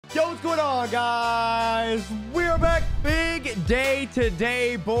Yo, what's going on, guys? We're back. Big day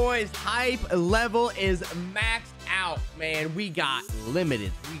today, boys. Hype level is maxed out, man. We got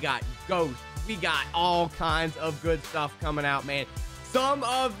limited, we got ghosts, we got all kinds of good stuff coming out, man. Some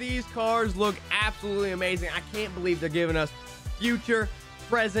of these cards look absolutely amazing. I can't believe they're giving us future,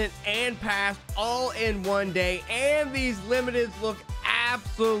 present, and past all in one day. And these limiteds look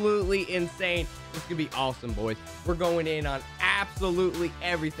absolutely insane. This could be awesome, boys. We're going in on absolutely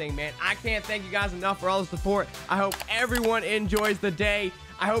everything, man. I can't thank you guys enough for all the support. I hope everyone enjoys the day.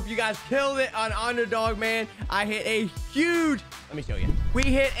 I hope you guys killed it on Underdog, man. I hit a huge, let me show you. We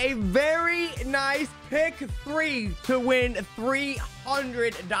hit a very nice pick 3 to win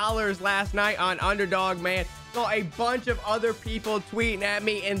 $300 last night on Underdog, man. Saw a bunch of other people tweeting at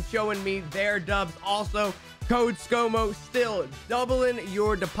me and showing me their dubs also. Code Scomo, still doubling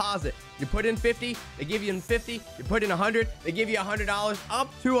your deposit. You put in 50, they give you 50. You put in 100, they give you $100, up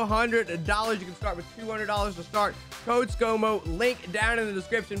to $100. You can start with $200 to start. Code Scomo, link down in the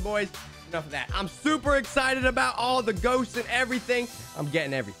description, boys. Enough of that. I'm super excited about all the ghosts and everything. I'm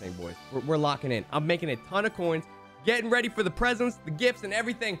getting everything, boys. We're locking in. I'm making a ton of coins, getting ready for the presents, the gifts, and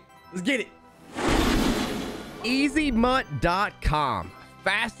everything. Let's get it. EasyMut.com.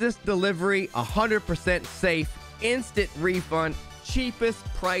 Fastest delivery, 100% safe, instant refund, cheapest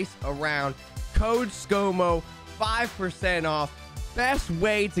price around. Code Scomo, 5% off. Best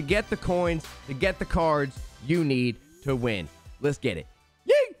way to get the coins, to get the cards you need to win. Let's get it.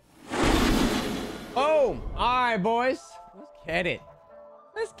 Yay! Oh, all right, boys. Let's get it.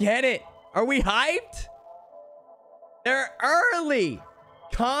 Let's get it. Are we hyped? They're early.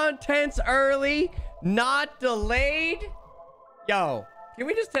 Content's early, not delayed. Yo. Can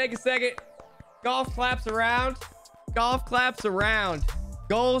we just take a second? Golf claps around. Golf claps around.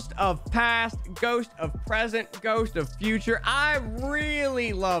 Ghost of past, ghost of present, ghost of future. I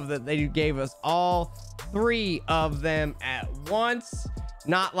really love that they gave us all 3 of them at once.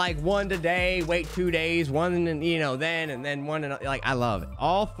 Not like one today, wait 2 days, one, you know, then, and then one. And like, I love it.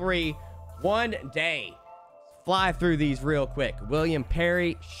 All 3, one day. Fly through these real quick. William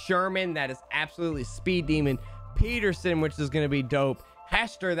Perry, Sherman, that is absolutely speed demon. Peterson, which is going to be dope.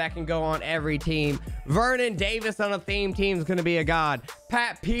 Hester, that can go on every team. Vernon Davis on a theme team is going to be a god.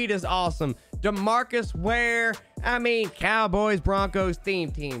 Pat Pete is awesome. DeMarcus Ware, I mean, Cowboys, Broncos theme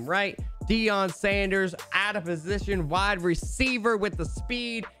team, right? Deion Sanders, out of position, wide receiver with the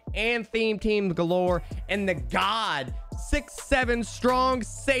speed and theme team galore. And the god, 6'7" strong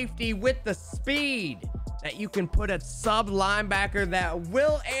safety with the speed that you can put at sub linebacker that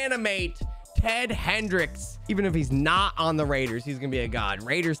will animate Ted Hendricks. Even if he's not on the Raiders, he's gonna be a god.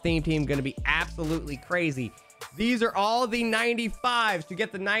 Raiders theme team gonna be absolutely crazy. These are all the 95s. To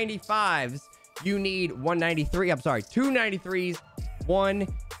get the 95s, you need 193. I'm sorry, 293s,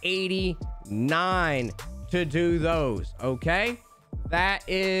 189 to do those. Okay, that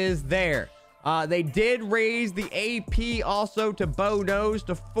is there. They did raise the AP also to bow nose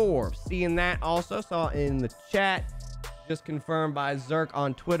to 4. Seeing that also, saw in the chat. Just confirmed by Zerk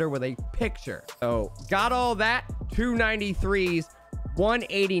on Twitter with a picture. So got all that. 293s,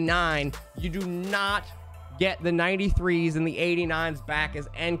 189. You do not get the 93s and the 89s back as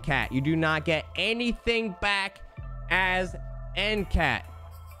NCAT. You do not get anything back as NCAT.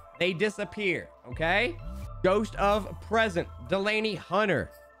 They disappear. Okay. Ghost of present, Delaney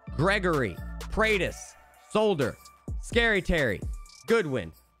Hunter, Gregory, Pratis, Solder, Scary Terry,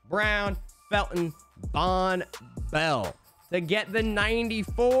 Goodwin, Brown, Felton, Von Bell. To get the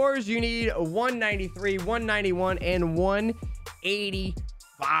 94s, you need 193, 191, and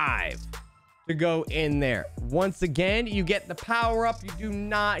 185 to go in there. Once again, you get the power up. You do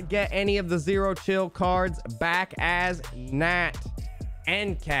not get any of the Zero Chill cards back as Nat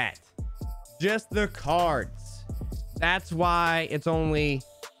and Cat. Just the cards. That's why it's only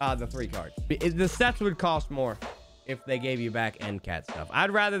the 3 cards. The sets would cost more if they gave you back NCAT stuff.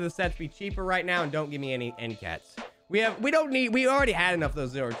 I'd rather the sets be cheaper right now and don't give me any NCATs. We already had enough of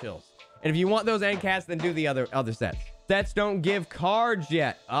those Zero Chills. And if you want those NCATs, then do the other sets. Sets don't give cards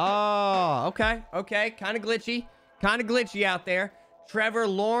yet. Oh, okay. Kind of glitchy out there. Trevor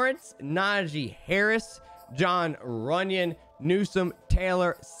Lawrence, Najee Harris, John Runyon, Newsome,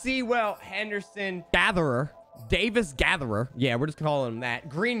 Taylor, Sewell, Henderson, Gatherer, Davis Gatherer. Yeah, we're just calling him that.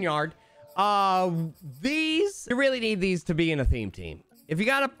 Greenyard. These, you really need these to be in a theme team. If you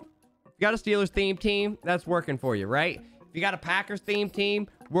got a Steelers theme team, that's working for you, right? If you got a Packers theme team,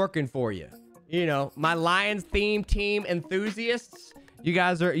 working for you. You know, my Lions theme team enthusiasts,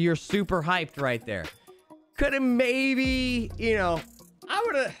 you're super hyped right there. Could have maybe, you know, I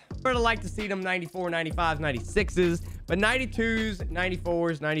would have liked to see them 94, 95s, 96s, But 92s,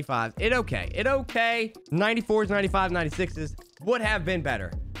 94s, 95s, it okay. 94s, 95s, 96s would have been better,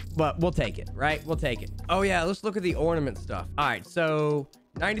 but we'll take it, right? We'll take it. Oh yeah, let's look at the ornament stuff. All right, so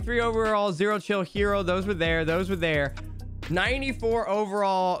 93 overall, Zero Chill Hero. Those were there. 94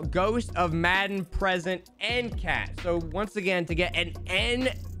 overall, Ghost of Madden present, end cat. So once again, to get an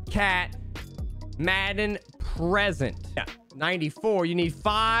end cat Madden present. Yeah, 94. You need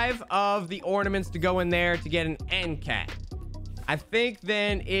 5 of the ornaments to go in there to get an end cat. I think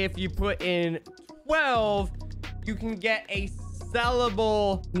then if you put in 12, you can get a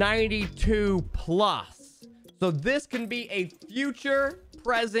sellable 92 plus. So this can be a future,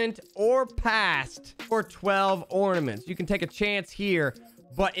 present, or past for 12 ornaments. You can take a chance here,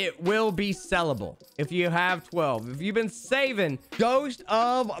 but it will be sellable if you have 12. If you've been saving, Ghost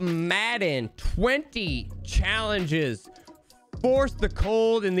of Madden 20 challenges. Force the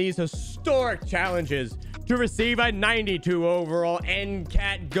cold in these historic challenges to receive a 92 overall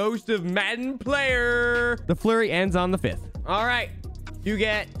NCAT Ghost of Madden player. The flurry ends on the 5th. All right. You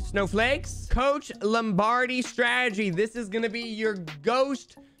get Snowflakes, Coach Lombardi strategy. This is going to be your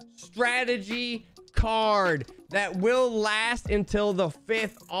ghost strategy card that will last until the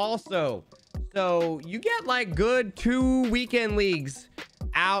 5th also. So you get like good 2 weekend leagues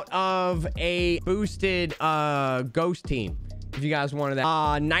out of a boosted ghost team. If you guys wanted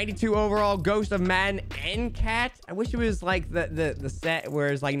that. 92 overall Ghost of Madden NCAT. I wish it was like the set where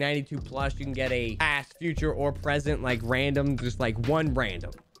it's like 92 plus. You can get a past, future, or present, like random, just like one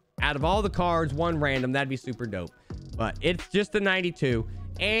random. Out of all the cards, one random. That'd be super dope. But it's just a 92.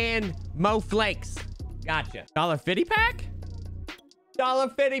 And Mo Flakes. Gotcha. $1.50 pack?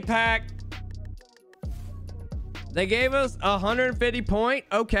 $1.50 pack. They gave us 150 point.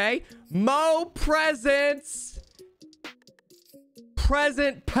 Okay. Mo presents.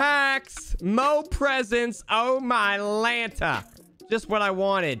 Present packs. Mo presents. Oh my Lanta. Just what I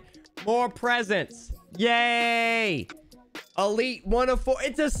wanted. More presents. Yay. Elite 1 of 4.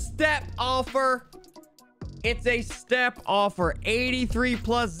 It's a step offer. It's a step offer. 83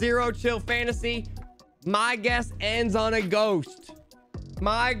 plus Zero Chill Fantasy. My guess ends on a ghost.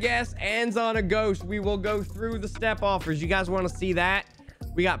 My guess ends on a ghost. We will go through the step offers. You guys want to see that?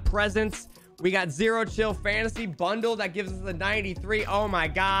 We got presents. We got Zero Chill Fantasy bundle that gives us the 93. Oh my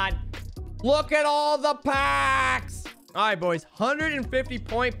God. Look at all the packs. All right, boys. 150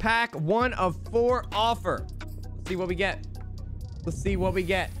 point pack, 1 of 4 offer. Let's see what we get. Let's see what we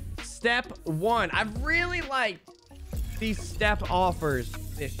get. Step 1. I've really liked these step offers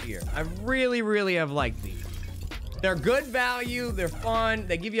this year. I really have liked these. They're good value. They're fun.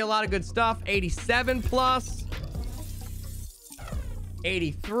 They give you a lot of good stuff. 87 plus.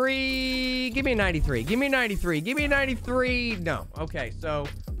 83. Give me a 93. Give me a 93. Give me a 93. No. Okay, so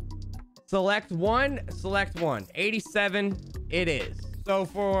select one. Select one. 87 it is. So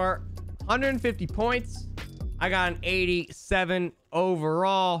for 150 points, I got an 87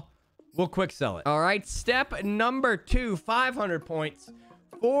 overall. We'll quick sell it. All right, step number 2, 500 points.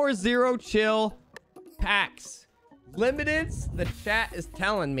 4 Zero Chill packs. Limiteds, the chat is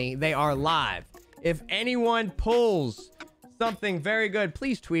telling me they are live. If anyone pulls something very good,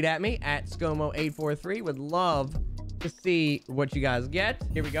 please tweet at me at Scomo843. Would love to see what you guys get.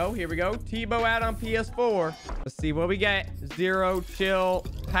 Here we go. Here we go. Tebow out on PS4. Let's see what we get. Zero Chill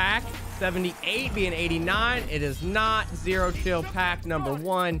pack 78 being 89. It is not Zero Chill pack number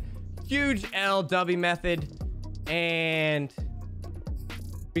 1. Huge LW method. And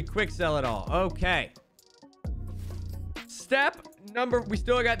we quick sell it all. Okay. Step number, we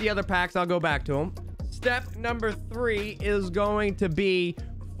still got the other packs. I'll go back to them. Step number 3 is going to be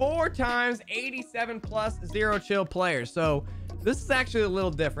 4 times 87 plus Zero Chill players. So this is actually a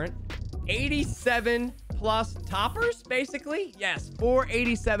little different. 87 plus toppers, basically. Yes, 4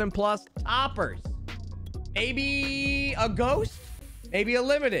 87 plus toppers. Maybe a ghost, maybe a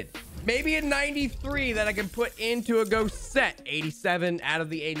limited, maybe a 93 that I can put into a ghost set. 87 out of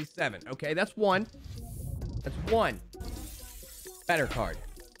the 87. Okay, that's one. That's one. Better card.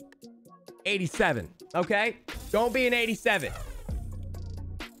 87. Okay, don't be an 87.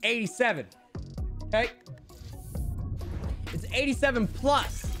 87. Okay, it's 87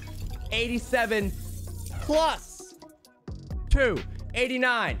 plus 87 plus 2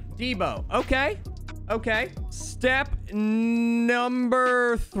 89 Tebow. Okay, okay. Step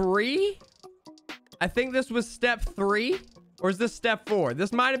number 3. I think this was step 3, or is this step 4?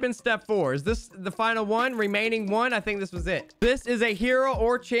 This might have been step 4. Is this the final one? Remaining one? I think this was it. This is a hero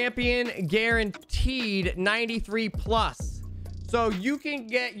or champion guaranteed 93 plus. So you can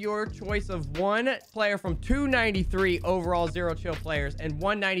get your choice of 1 player from 293 overall Zero Chill players and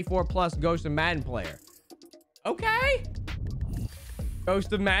 194 plus Ghost of Madden player. Okay.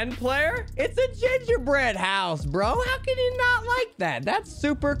 Ghost of Madden player. It's a gingerbread house, bro. How can you not like that? That's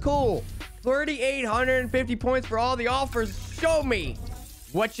super cool. 3,850 points for all the offers. Show me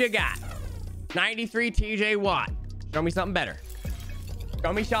what you got. 93 TJ Watt. Show me something better.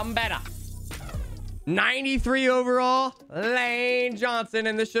 Show me something better. 93 overall, Lane Johnson.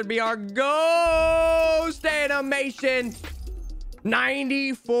 And this should be our ghost animation.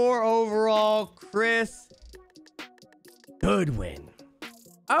 94 overall, Chris Goodwin.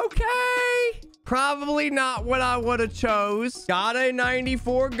 Okay. Probably not what I would have chose. Got a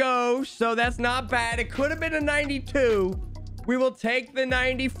 94 ghost, so that's not bad. It could have been a 92. We will take the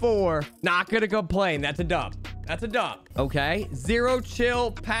 94. Not gonna complain. That's a dub. That's a dub. Okay. Zero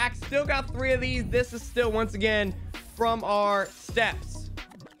chill pack. Still got 3 of these. This is still, once again, from our steps.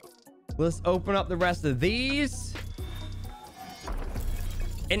 Let's open up the rest of these.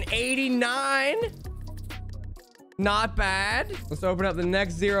 An 89. Not bad. Let's open up the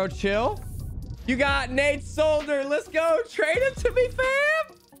next zero chill. You got Nate Solder. Let's go. Trade it to me,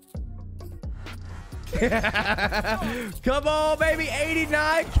 fam. Come on, baby.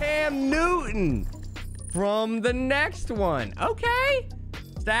 89 Cam Newton from the next one. Okay.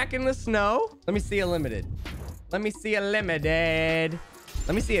 Stacking the snow. Let me see a limited. Let me see a limited.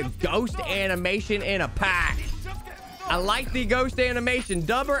 Let me see a ghost animation in a pack. I like the ghost animation.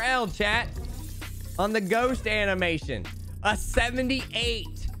 Dub or L, chat. On the ghost animation. A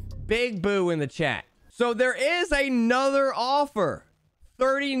 78. Big boo in the chat. So there is another offer.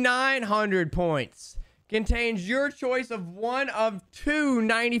 3,900 points. Contains your choice of one of 2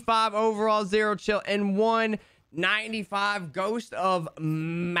 95 overall zero chill and 1 95 ghost of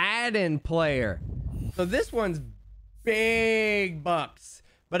Madden player. So this one's big bucks,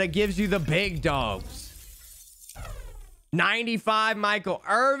 but it gives you the big dogs. 95 Michael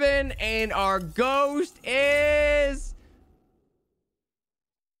Irvin, and our ghost is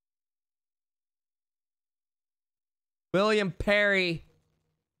William Perry,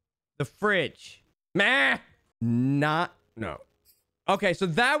 the fridge. Meh. Not, no. Okay, so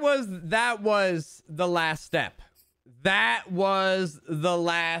that was the last step. That was the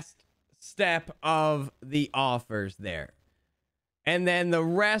last step of the offers there. And then the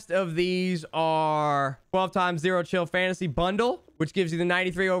rest of these are 12 times zero chill fantasy bundle, which gives you the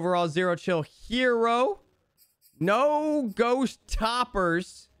 93 overall zero chill hero. No ghost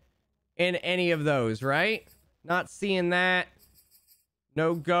toppers in any of those, right? Not seeing that.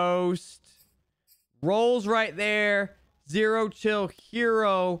 No ghost. Rolls right there. Zero chill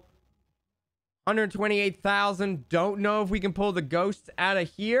hero. 128,000. Don't know if we can pull the ghosts out of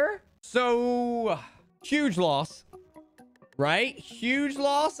here. So, huge loss. Right? Huge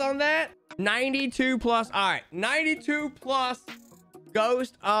loss on that. 92 plus. All right. 92 plus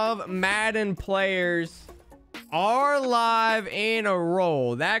Ghost of Madden players are live in a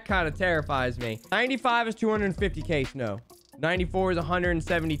roll. That kind of terrifies me. 95 is 250k snow. 94 is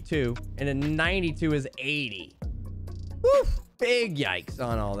 172. And a 92 is 80. Woo! Big yikes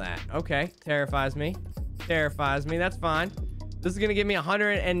on all that. Okay. Terrifies me. Terrifies me. That's fine. This is going to give me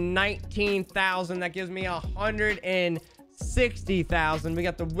 119,000. That gives me 160,000. We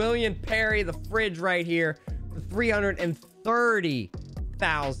got the William Perry, the fridge right here for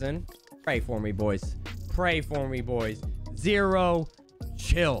 330,000. Pray for me, boys. Pray for me, boys. Zero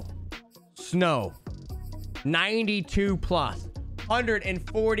chill snow. 92 plus.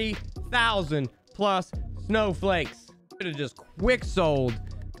 140,000 plus snowflakes. Could have just quick sold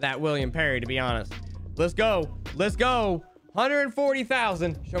that William Perry, to be honest. Let's go. Let's go.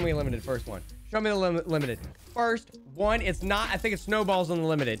 140,000. Show me a limited first one. Show me the limited. First one. It's not. I think it's snowballs on the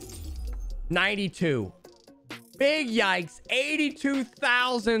limited. 92. Big yikes.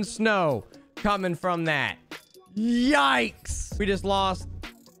 82,000 snow coming from that. Yikes. We just lost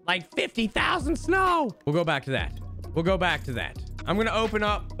like 50,000 snow. We'll go back to that. We'll go back to that. I'm going to open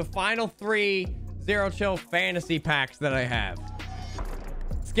up the final 3 zero chill fantasy packs that I have.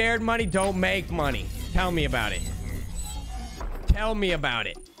 Scared money don't make money. Tell me about it. Tell me about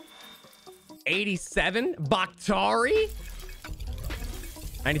it. 87 Bakhtari.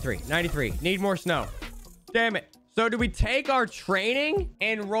 93. Need more snow. Damn it. So do we take our training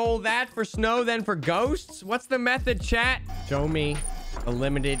and roll that for snow, then for ghosts? What's the method, chat? Show me a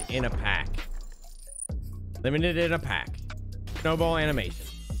limited in a pack. Limited in a pack. Snowball animation.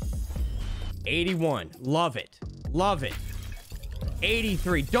 81. Love it. Love it.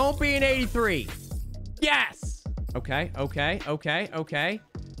 83. Don't be an 83. Yes. Okay.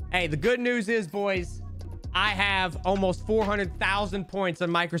 Hey, the good news is, boys, I have almost 400,000 points on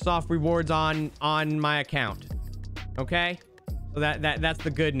Microsoft rewards on my account. Okay? So that's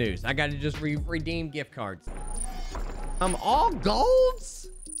the good news. I got to just redeem gift cards. All golds?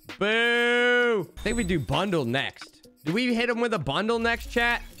 Boo. I think we do bundle next. Do we hit him with a bundle next,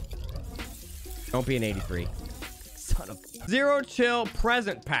 chat? Don't be an 83. Son of... Zero Chill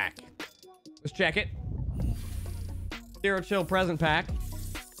present pack. Let's check it. Zero Chill present pack.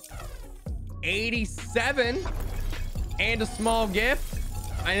 87. And a small gift.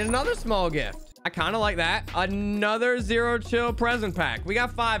 And another small gift. I kind of like that. Another Zero Chill present pack. We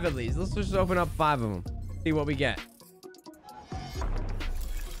got 5 of these. Let's just open up 5 of them. See what we get.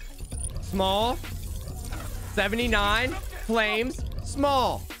 Small. 79. Flames.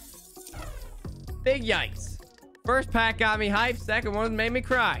 Small. Big yikes. First pack got me hyped. Second one made me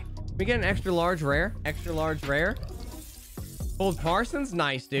cry. We get an extra large rare. Extra large rare. Old Parsons.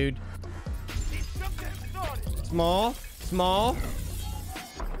 Nice, dude. Small. Small.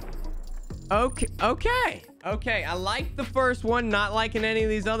 Okay. I like the first one, not liking any of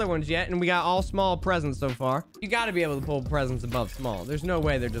these other ones yet, and we got all small presents so far. You got to be able to pull presents above small. There's no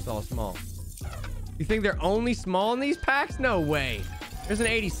way they're just all small. You think they're only small in these packs? No way. There's an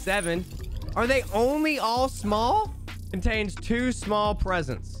 87. Are they only all small? Contains 2 small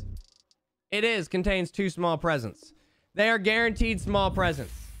presents. It is. Contains 2 small presents. They are guaranteed small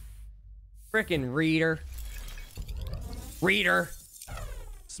presents. Frickin' reader.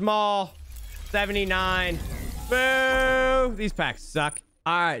 Small. 79. Boo. These packs suck.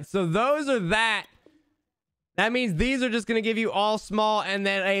 All right. So those are that. That means these are just going to give you all small and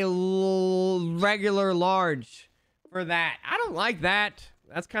then a regular large for that. I don't like that.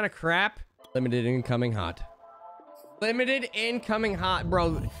 That's kind of crap. Limited incoming hot. Limited incoming hot,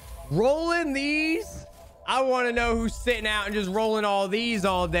 bro. Rolling these. I want to know who's sitting out and just rolling all these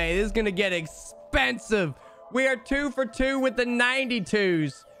all day. This is going to get expensive. We are 2 for 2 with the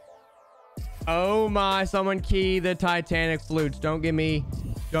 92s. Oh my, someone key the Titanic flutes. Don't give me.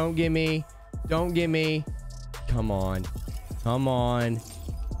 Don't give me. Don't give me. Come on. Come on.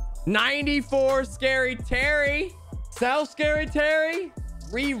 94 Scary Terry. Sell Scary Terry.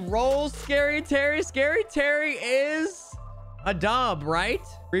 Re-roll Scary Terry. Scary Terry is a dub, right?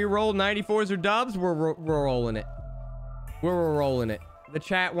 Re-roll 94s or dubs. We're rolling it. We're rolling it. The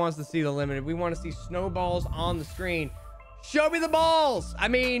chat wants to see the limited. We want to see snowballs on the screen. Show me the balls. I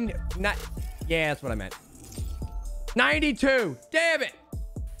mean, not... Yeah, that's what I meant. 92. Damn it.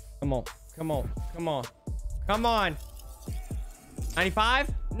 Come on. Come on. Come on. Come on.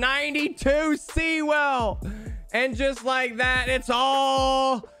 95. 92. Sewell. And just like that, it's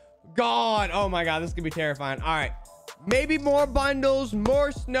all gone. Oh my God, this could be terrifying. All right. Maybe more bundles,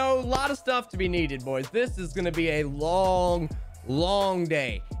 more snow, a lot of stuff to be needed, boys. This is going to be a long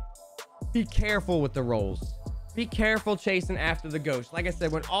day. Be careful with the rolls. Be careful chasing after the ghost. Like I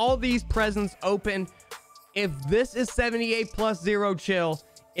said, when all these presents open, if this is 78 plus 0 chill,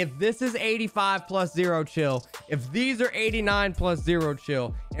 if this is 85 plus 0 chill, if these are 89 plus 0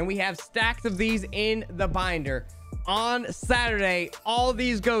 chill, and we have stacks of these in the binder, on Saturday, all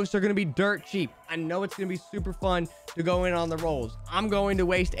these ghosts are going to be dirt cheap. I know it's going to be super fun to go in on the rolls. I'm going to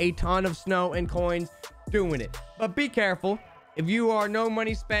waste a ton of snow and coins doing it. But be careful. If you are no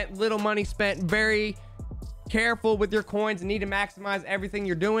money spent, little money spent, very careful with your coins and need to maximize everything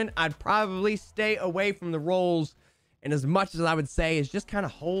you're doing, I'd probably stay away from the rolls. And as much as I would say is just kind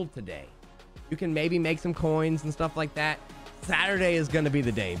of hold today. You can maybe make some coins and stuff like that. Saturday is going to be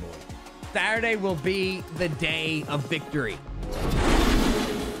the day, boy. Saturday will be the day of victory.